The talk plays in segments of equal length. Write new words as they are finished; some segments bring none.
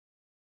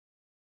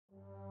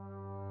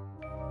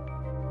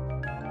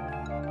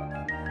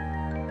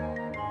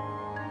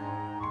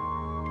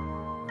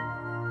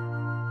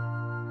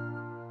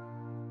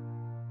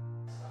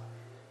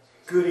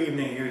Good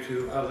evening,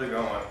 YouTube. How's it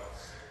going?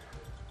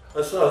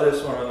 I saw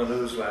this one on the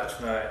news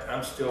last night.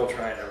 I'm still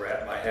trying to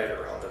wrap my head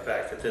around the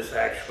fact that this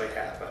actually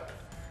happened.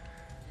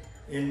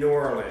 In New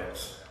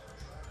Orleans,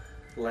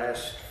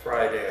 last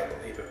Friday, I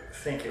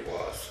think it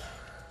was.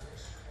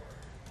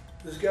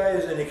 This guy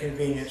is in a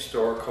convenience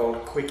store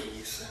called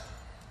Quickies.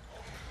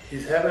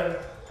 He's having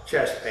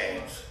chest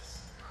pains,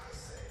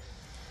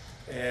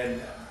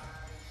 and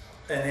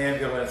an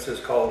ambulance is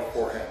called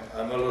for him.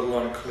 I'm a little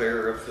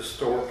unclear if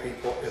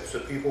the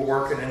people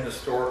working in the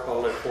store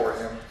called it for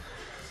him,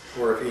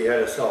 or if he had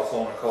a cell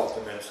phone and called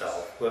them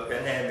himself, but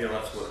an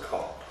ambulance was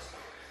called.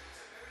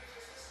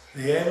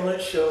 The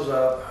ambulance shows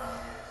up,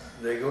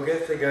 they go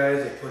get the guy,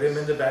 they put him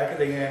in the back of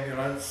the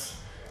ambulance,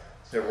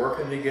 they're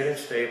working to get him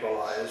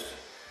stabilized.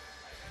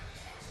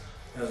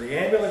 Now the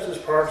ambulance is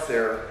parked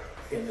there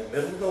in the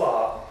middle of the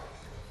lot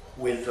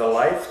with the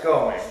lights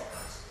going,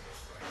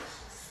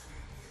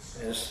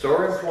 and a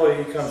store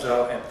employee comes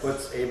out and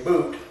puts a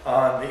boot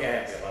on the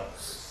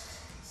ambulance.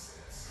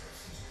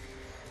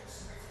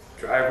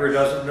 Driver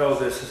doesn't know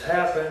this has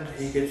happened.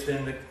 He gets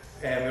in the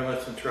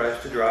ambulance and tries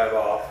to drive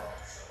off.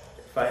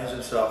 Finds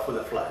himself with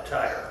a flat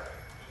tire.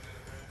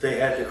 They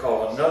had to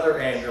call another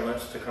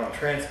ambulance to come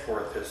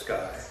transport this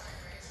guy.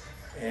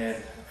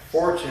 And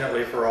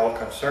fortunately for all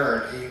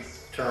concerned, he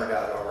turned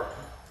out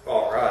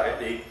all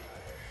right. He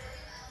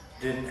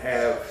didn't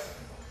have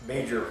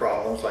major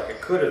problems like it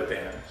could have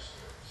been.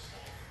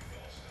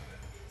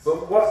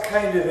 But what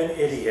kind of an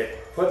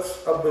idiot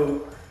puts a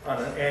boot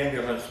on an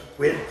ambulance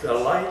with the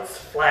lights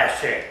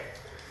flashing?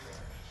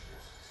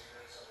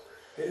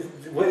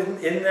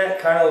 Isn't that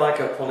kind of like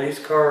a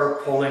police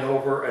car pulling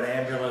over an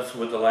ambulance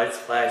with the lights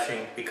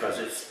flashing because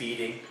it's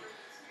speeding?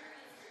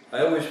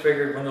 I always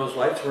figured when those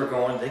lights were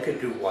going, they could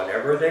do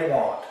whatever they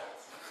want.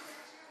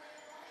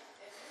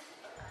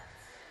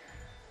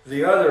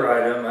 The other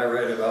item I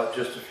read about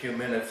just a few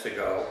minutes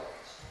ago.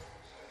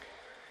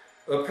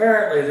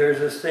 Apparently there's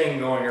this thing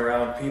going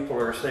around, people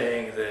are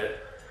saying that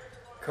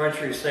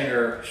country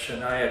singer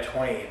Shania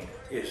Twain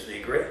is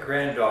the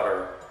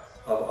great-granddaughter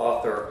of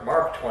author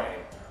Mark Twain.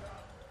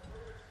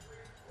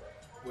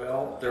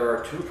 Well, there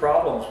are two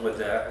problems with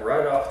that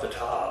right off the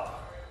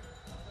top.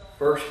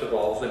 First of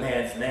all, the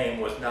man's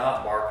name was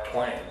not Mark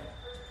Twain.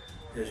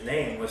 His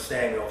name was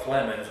Samuel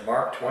Clemens.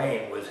 Mark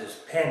Twain was his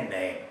pen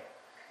name.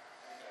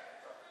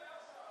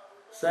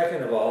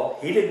 Second of all,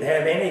 he didn't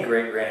have any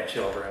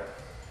great-grandchildren.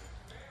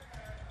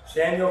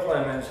 Samuel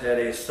Clemens had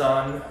a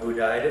son who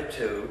died at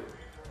 2.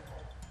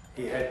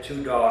 He had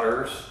 2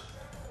 daughters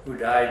who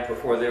died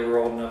before they were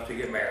old enough to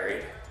get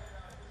married.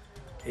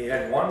 He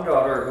had 1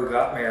 daughter who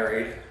got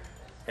married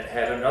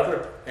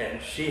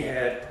and she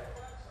had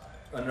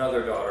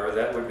another daughter,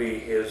 that would be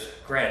his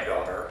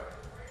granddaughter,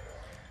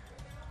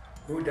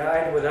 who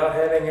died without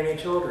having any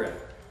children.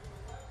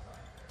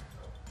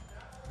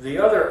 The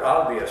other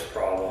obvious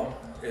problem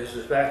is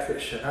the fact that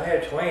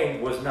Shania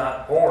Twain was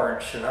not born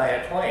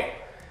Shania Twain.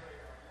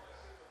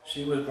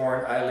 She was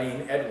born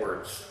Eileen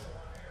Edwards.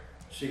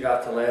 She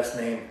got the last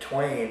name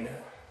Twain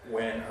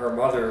when her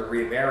mother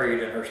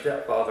remarried and her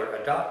stepfather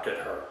adopted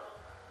her.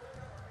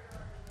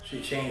 She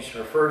changed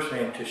her first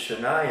name to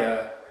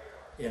Shania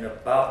in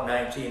about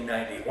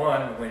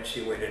 1991 when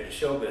she went into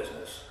show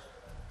business.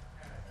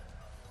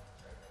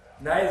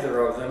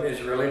 Neither of them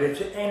is related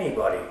to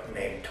anybody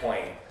named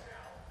Twain.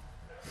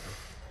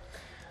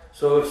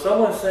 So if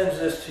someone sends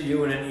this to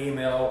you in an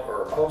email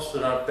or posts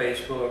it on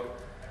Facebook,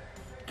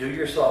 do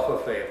yourself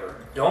a favor.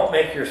 Don't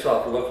make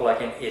yourself look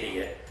like an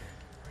idiot.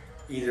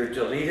 Either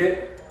delete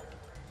it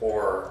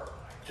or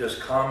just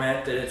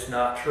comment that it's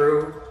not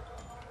true.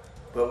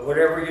 But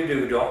whatever you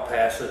do, don't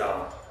pass it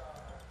on.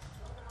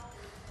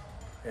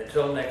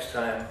 Until next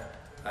time,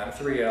 I'm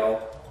 3L,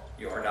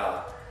 you're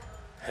not.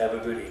 Have a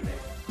good evening.